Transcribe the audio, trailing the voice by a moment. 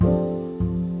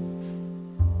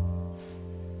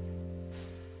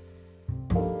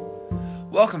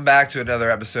Welcome back to another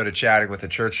episode of Chatting with the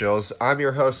Churchills. I'm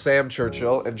your host, Sam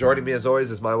Churchill, and joining me as always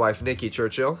is my wife, Nikki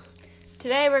Churchill.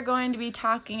 Today we're going to be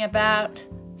talking about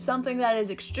something that is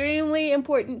extremely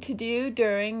important to do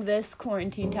during this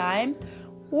quarantine time,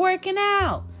 working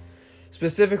out.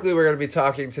 Specifically, we're going to be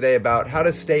talking today about how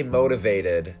to stay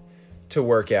motivated to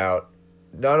work out,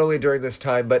 not only during this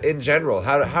time, but in general.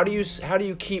 How do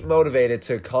you keep motivated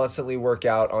to constantly work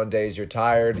out on days you're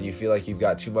tired, you feel like you've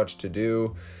got too much to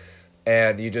do,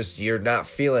 and you're not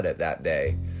feeling it that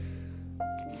day?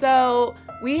 So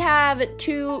we have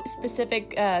two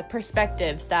specific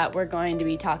perspectives that we're going to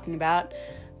be talking about.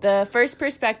 The first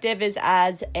perspective is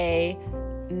as a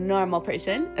normal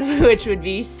person, which would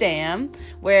be Sam,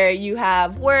 where you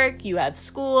have work, you have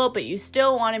school, but you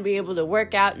still want to be able to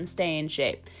work out and stay in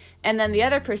shape. And then the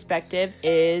other perspective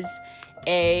is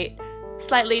a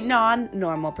slightly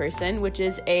non-normal person, which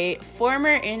is a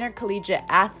former intercollegiate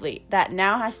athlete that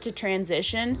now has to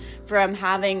transition from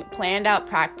having planned out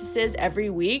practices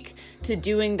every week to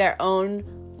doing their own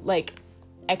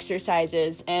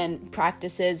exercises and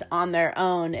practices on their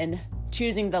own and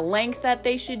choosing the length that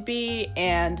they should be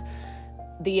and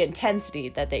the intensity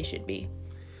that they should be.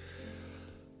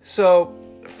 So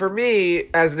for me,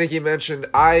 as Nikki mentioned,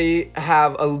 I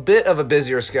have a bit of a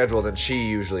busier schedule than she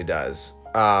usually does.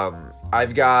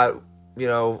 I've got,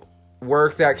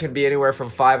 work that can be anywhere from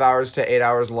 5 hours to 8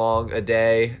 hours long a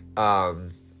day.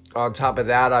 On top of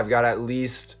that, I've got at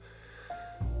least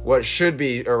what should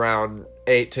be around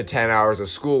 8 to 10 hours of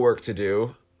schoolwork to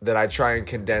do that I try and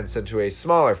condense into a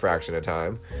smaller fraction of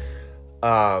time.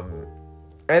 And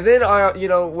then,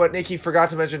 what Nikki forgot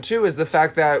to mention too is the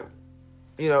fact that,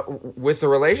 with the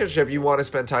relationship, you want to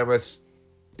spend time with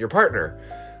your partner.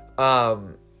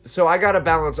 So I got to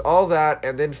balance all that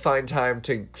and then find time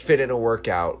to fit in a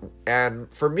workout. And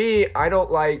for me, I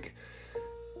don't like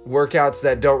workouts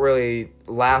that don't really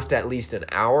last at least an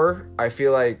hour. I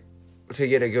feel like to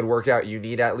get a good workout, you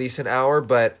need at least an hour.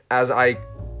 But as I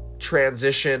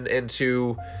transition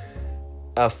into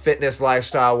a fitness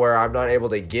lifestyle where I'm not able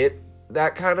to get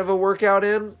that kind of a workout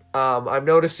in, I'm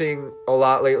noticing a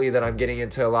lot lately that I'm getting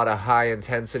into a lot of high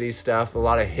intensity stuff, a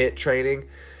lot of HIIT training,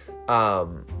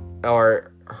 or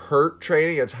HIRT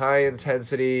training. It's high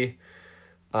intensity,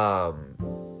 I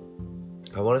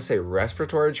want to say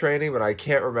respiratory training, but I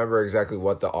can't remember exactly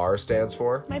what the R stands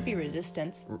for. Might be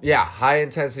resistance. Yeah, high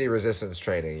intensity resistance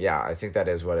training. Yeah, I think that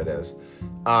is what it is.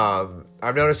 I'm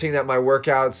noticing that my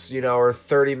workouts, are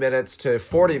 30 minutes to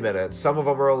 40 minutes. Some of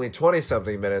them are only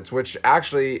 20-something minutes, which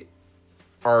actually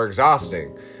are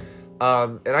exhausting.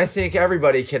 And I think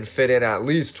everybody can fit in at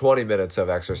least 20 minutes of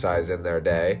exercise in their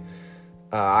day.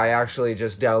 I actually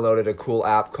just downloaded a cool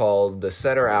app called the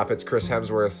Center app. It's Chris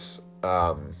Hemsworth's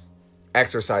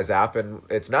exercise app, and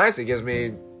it's nice. It gives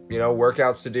me,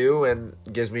 workouts to do and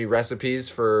gives me recipes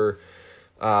for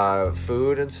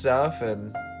food and stuff,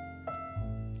 and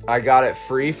I got it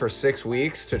free for 6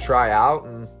 weeks to try out,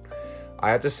 and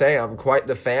I have to say I'm quite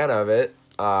the fan of it.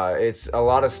 It's a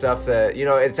lot of stuff that,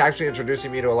 it's actually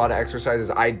introducing me to a lot of exercises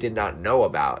I did not know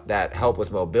about that help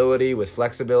with mobility, with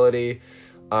flexibility,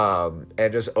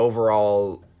 and just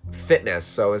overall fitness.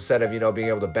 So instead of, being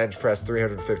able to bench press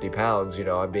 350 pounds,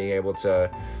 I'm being able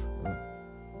to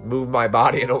move my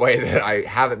body in a way that I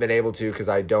haven't been able to because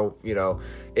I don't,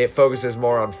 it focuses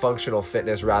more on functional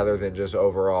fitness rather than just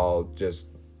overall just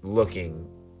looking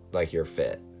like you're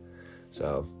fit.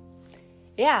 So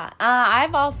yeah,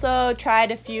 I've also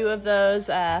tried a few of those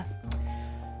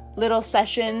little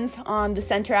sessions on the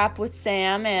Center app with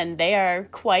Sam, and they are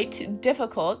quite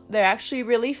difficult. They're actually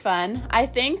really fun. I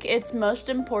think it's most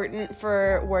important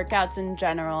for workouts in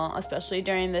general, especially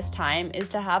during this time, is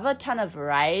to have a ton of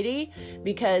variety,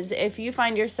 because if you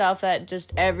find yourself that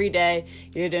just every day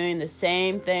you're doing the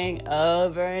same thing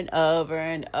over and over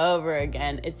and over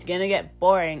again, it's gonna get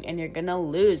boring and you're gonna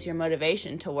lose your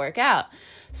motivation to work out.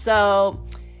 So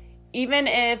even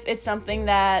if it's something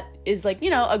that is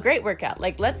a great workout,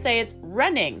 let's say it's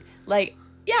running,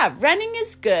 running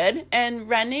is good, and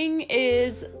running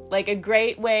is a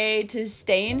great way to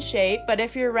stay in shape. But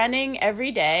if you're running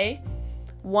every day,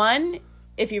 one,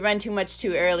 if you run too much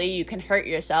too early, you can hurt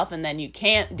yourself and then you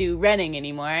can't do running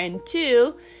anymore. And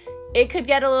two, it could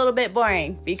get a little bit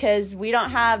boring because we don't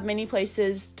have many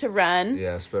places to run.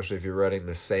 Yeah, especially if you're running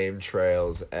the same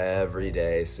trails every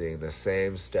day, seeing the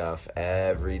same stuff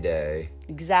every day.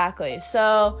 Exactly.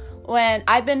 So when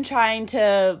I've been trying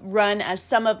to run as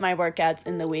some of my workouts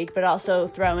in the week, but also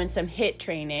throw in some HIIT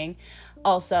training,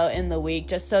 also in the week,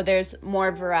 just so there's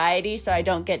more variety, so I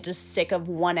don't get just sick of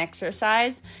one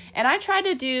exercise. And I try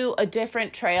to do a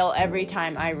different trail every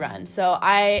time I run, so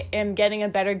I am getting a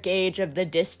better gauge of the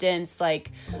distance,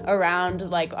 like around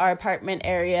like our apartment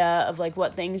area, of like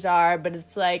what things are. But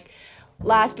it's like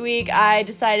last week I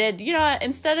decided, you know,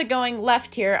 instead of going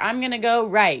left here, I'm gonna go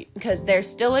right, because there's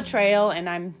still a trail and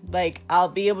I'm like, I'll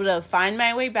be able to find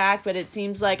my way back, but it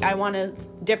seems like I want a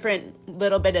different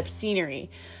little bit of scenery.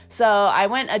 So I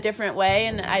went a different way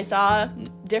and I saw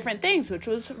different things, which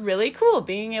was really cool,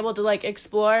 being able to like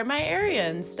explore my area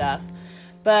and stuff.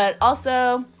 But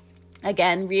also,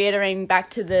 again, reiterating back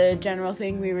to the general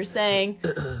thing we were saying,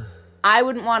 I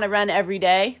wouldn't want to run every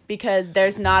day because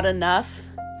there's not enough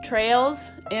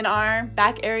trails in our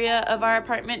back area of our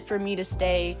apartment for me to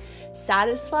stay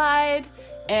satisfied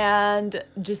and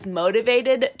just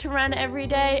motivated to run every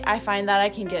day. I find that I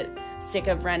can get sick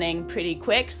of running pretty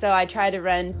quick, so I try to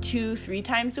run 2-3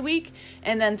 times a week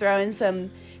and then throw in some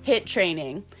HIIT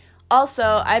training.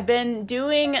 Also, I've been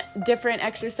doing different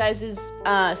exercises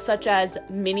such as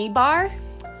mini bar,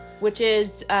 which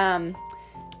is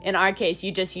in our case,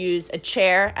 you just use a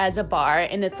chair as a bar,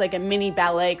 and it's like a mini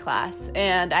ballet class.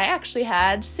 And I actually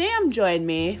had Sam join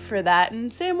me for that.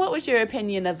 And Sam, what was your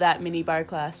opinion of that mini bar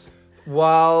class?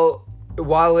 While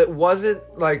it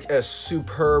wasn't like a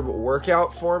superb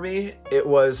workout for me, it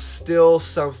was still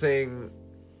something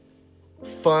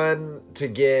fun to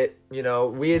get. You know,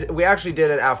 we actually did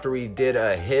it after we did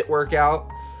a HIIT workout.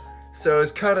 So it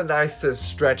was kind of nice to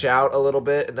stretch out a little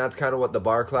bit, and that's kind of what the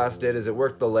bar class did, is it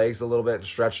worked the legs a little bit and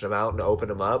stretched them out and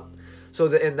opened them up. So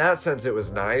in that sense, it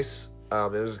was nice.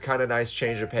 It was kind of nice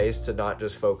change of pace to not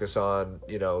just focus on,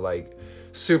 you know, like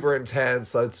super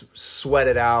intense, let's sweat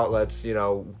it out, let's, you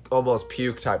know, almost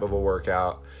puke type of a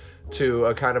workout, to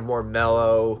a kind of more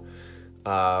mellow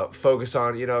focus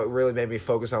on, you know, it really made me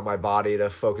focus on my body, to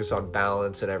focus on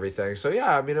balance and everything. So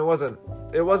yeah, I mean, it wasn't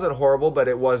horrible, but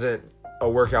it wasn't a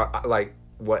workout like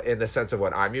what, in the sense of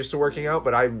what I'm used to working out.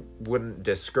 But I wouldn't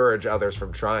discourage others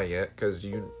from trying it, because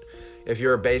if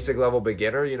you're a basic level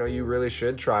beginner, you know, you really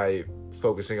should try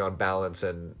focusing on balance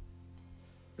and,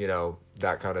 you know,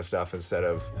 that kind of stuff, instead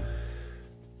of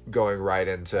going right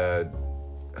into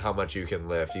how much you can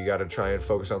lift. You got to try and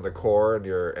focus on the core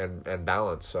and and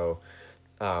balance. So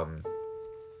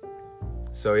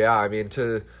yeah, I mean,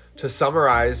 to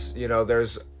summarize, you know,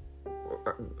 there's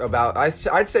about,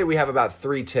 I'd say we have about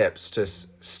 3 tips to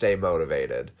stay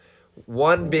motivated.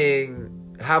 1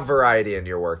 being, have variety in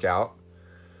your workout.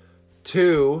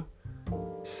 2,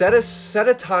 set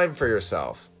a time for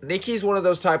yourself. Nikki's one of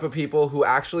those type of people who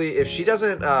actually, if she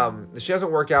doesn't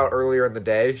work out earlier in the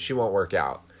day, she won't work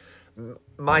out.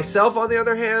 Myself, on the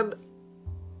other hand,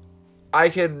 I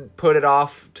can put it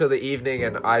off to the evening,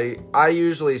 and I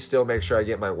usually still make sure I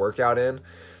get my workout in.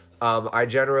 I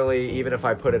generally, even if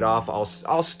I put it off,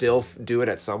 I'll still do it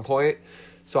at some point.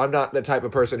 So I'm not the type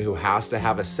of person who has to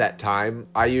have a set time.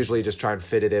 I usually just try and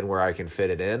fit it in where I can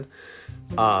fit it in.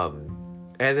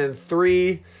 And then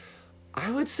 3,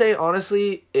 I would say,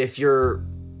 honestly, if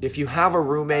you have a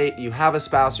roommate, you have a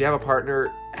spouse, you have a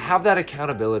partner, have that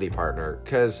accountability partner.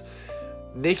 Because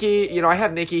Nikki, you know, I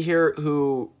have Nikki here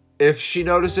who, if she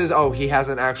notices, oh, he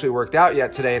hasn't actually worked out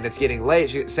yet today and it's getting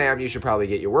late, Sam, you should probably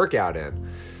get your workout in.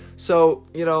 So,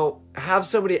 you know, have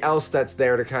somebody else that's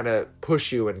there to kind of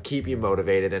push you and keep you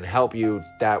motivated and help you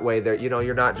that way, that, you know,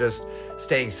 you're not just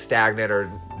staying stagnant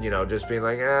or, you know, just being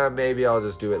like, maybe I'll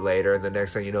just do it later. And the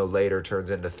next thing you know, later turns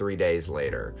into 3 days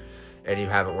later and you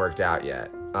haven't worked out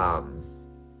yet.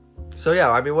 So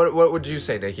yeah, I mean, what would you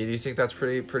say, Nikki? Do you think that's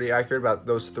pretty accurate about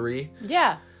those 3?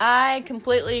 Yeah, I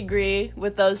completely agree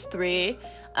with those 3.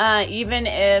 Even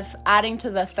if adding to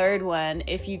the 3rd one,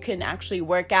 if you can actually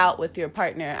work out with your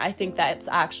partner, I think that's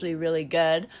actually really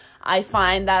good. I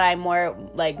find that I'm more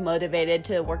like motivated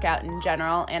to work out in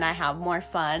general, and I have more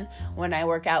fun when I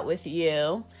work out with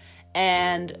you.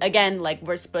 And again, like,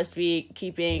 we're supposed to be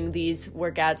keeping these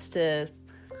workouts to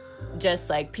just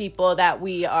like people that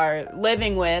we are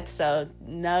living with, so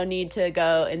no need to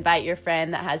go invite your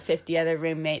friend that has 50 other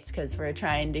roommates, because we're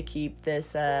trying to keep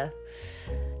this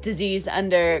disease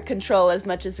under control as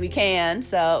much as we can.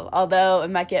 So although it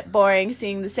might get boring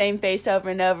seeing the same face over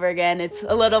and over again, it's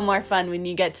a little more fun when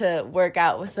you get to work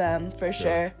out with them, for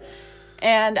sure.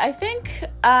 And I think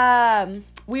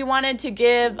we wanted to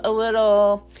give a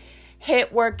little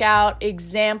HIIT workout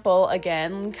example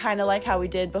again, kind of like how we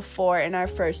did before in our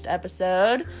first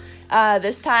episode.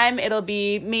 This time it'll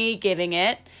be me giving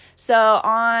it. So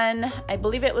I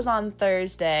believe it was on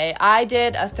Thursday, I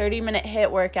did a 30-minute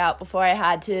HIIT workout before I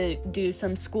had to do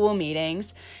some school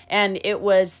meetings. And it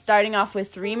was starting off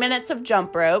with 3 minutes of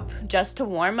jump rope just to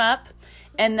warm up,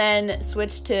 and then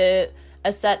switched to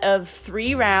a set of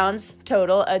 3 rounds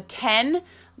total, 10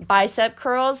 bicep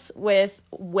curls with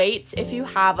weights if you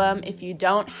have them. If you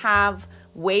don't have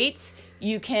weights,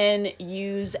 you can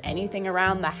use anything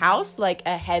around the house, like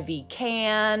a heavy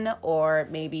can, or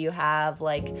maybe you have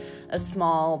like a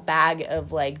small bag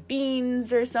of like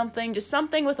beans or something, just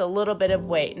something with a little bit of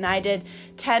weight. And I did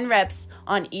 10 reps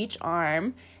on each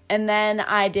arm. And then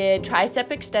I did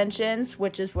tricep extensions,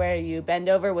 which is where you bend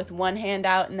over with one hand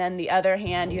out, and then the other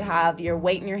hand you have your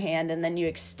weight in your hand, and then you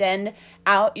extend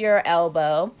out your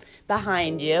elbow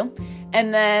behind you.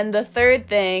 And then the third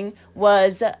thing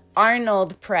was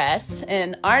Arnold press.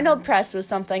 And Arnold press was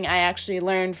something I actually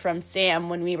learned from Sam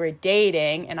when we were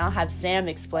dating, and I'll have Sam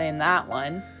explain that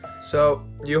one. So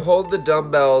you hold the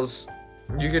dumbbells,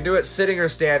 you can do it sitting or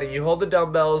standing. You hold the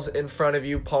dumbbells in front of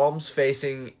you, palms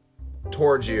facing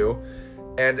towards you,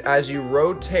 and as you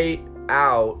rotate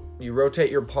out, you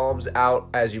rotate your palms out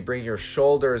as you bring your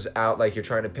shoulders out like you're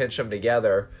trying to pinch them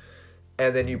together,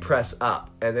 and then you press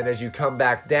up, and then as you come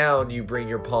back down, you bring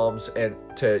your palms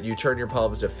you turn your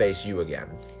palms to face you again.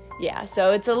 Yeah,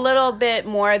 so it's a little bit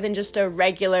more than just a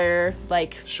regular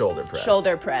like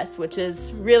shoulder press, which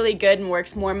is really good and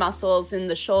works more muscles in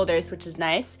the shoulders, which is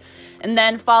nice. And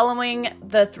then following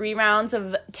the 3 rounds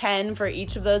of 10 for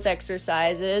each of those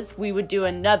exercises, we would do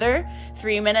another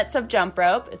 3 minutes of jump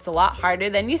rope. It's a lot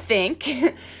harder than you think.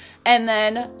 And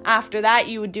then after that,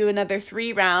 you would do another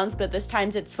 3 rounds, but this time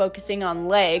it's focusing on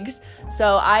legs.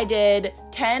 So I did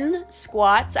 10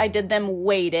 squats. I did them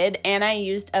weighted, and I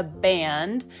used a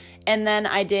band. And then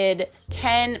I did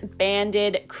 10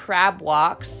 banded crab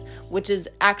walks, which is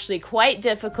actually quite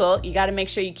difficult. You got to make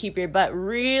sure you keep your butt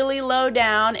really low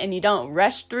down and you don't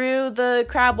rush through the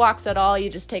crab walks at all.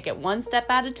 You just take it one step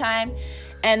at a time.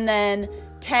 And then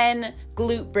 10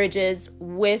 glute bridges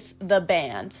with the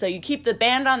band. So you keep the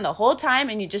band on the whole time,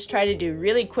 and you just try to do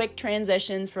really quick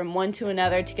transitions from one to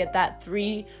another to get that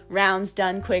 3 rounds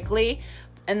done quickly.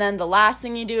 And then the last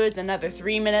thing you do is another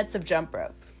 3 minutes of jump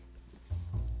rope.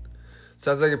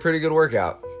 Sounds like a pretty good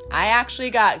workout. I actually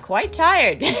got quite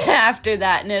tired after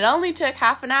that, and it only took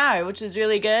half an hour, which is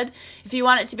really good. If you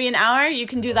want it to be an hour, you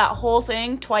can do that whole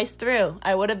thing twice through.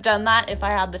 I would have done that if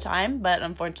I had the time, but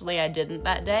unfortunately I didn't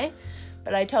that day.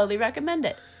 But I totally recommend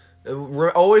it.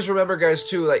 Always remember, guys,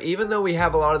 too, like even though we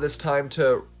have a lot of this time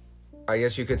to, I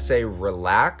guess you could say,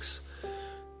 relax,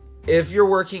 if you're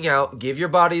working out, give your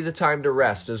body the time to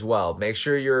rest as well. Make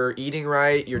sure you're eating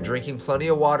right, you're drinking plenty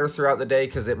of water throughout the day,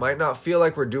 because it might not feel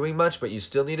like we're doing much, but you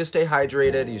still need to stay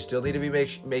hydrated. You still need to be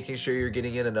making sure you're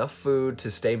getting in enough food to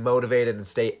stay motivated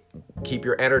and keep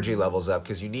your energy levels up,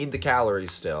 because you need the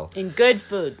calories still. And good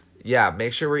food. Yeah,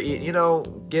 make sure we're eating,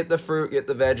 get the fruit, get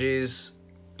the veggies,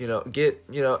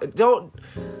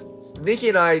 Nikki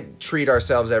and I treat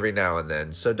ourselves every now and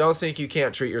then, so don't think you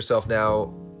can't treat yourself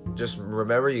now. Just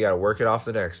remember, you got to work it off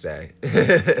the next day.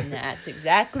 That's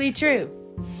exactly true.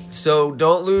 So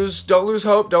don't lose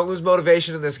hope, don't lose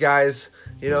motivation in this, guys.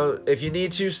 If you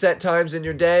need to, set times in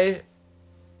your day,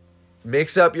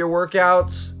 mix up your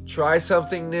workouts, try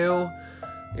something new.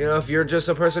 If you're just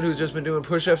a person who's just been doing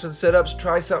push-ups and sit-ups,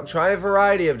 try a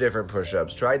variety of different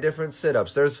push-ups, try different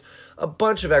sit-ups. There's a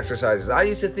bunch of exercises. I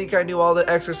used to think I knew all the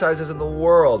exercises in the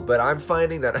world, but I'm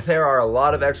finding that there are a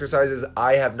lot of exercises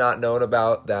I have not known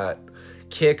about that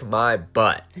kick my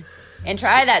butt. And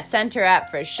try that center app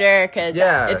for sure, because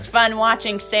it's fun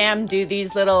watching Sam do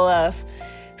these little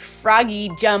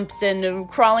froggy jumps and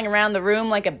crawling around the room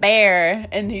like a bear,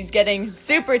 and he's getting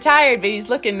super tired, but he's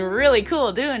looking really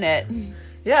cool doing it.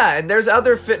 Yeah, and there's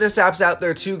other fitness apps out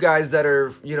there too, guys, that are,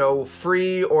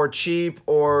 free or cheap,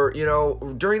 or,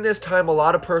 during this time, a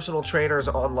lot of personal trainers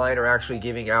online are actually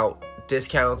giving out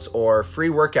discounts or free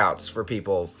workouts for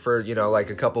people for, like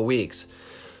a couple weeks.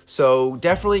 So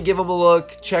definitely give them a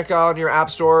look. Check out your app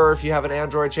store, or if you have an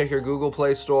Android, check your Google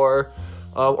Play Store,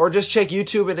 or just check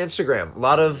YouTube and Instagram. A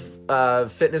lot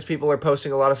of fitness people are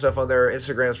posting a lot of stuff on their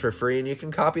Instagrams for free, and you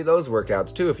can copy those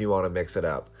workouts too if you want to mix it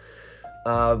up.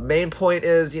 Main point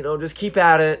is, just keep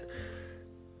at it.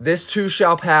 This too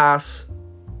shall pass.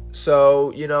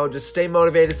 So, just stay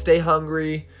motivated, stay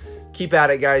hungry. Keep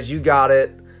at it, guys. You got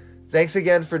it. Thanks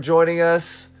again for joining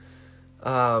us.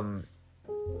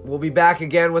 We'll be back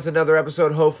again with another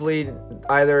episode, hopefully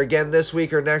either again this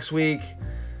week or next week.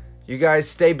 You guys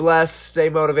stay blessed, stay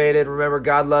motivated. Remember,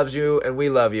 God loves you and we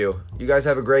love you. You guys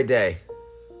have a great day.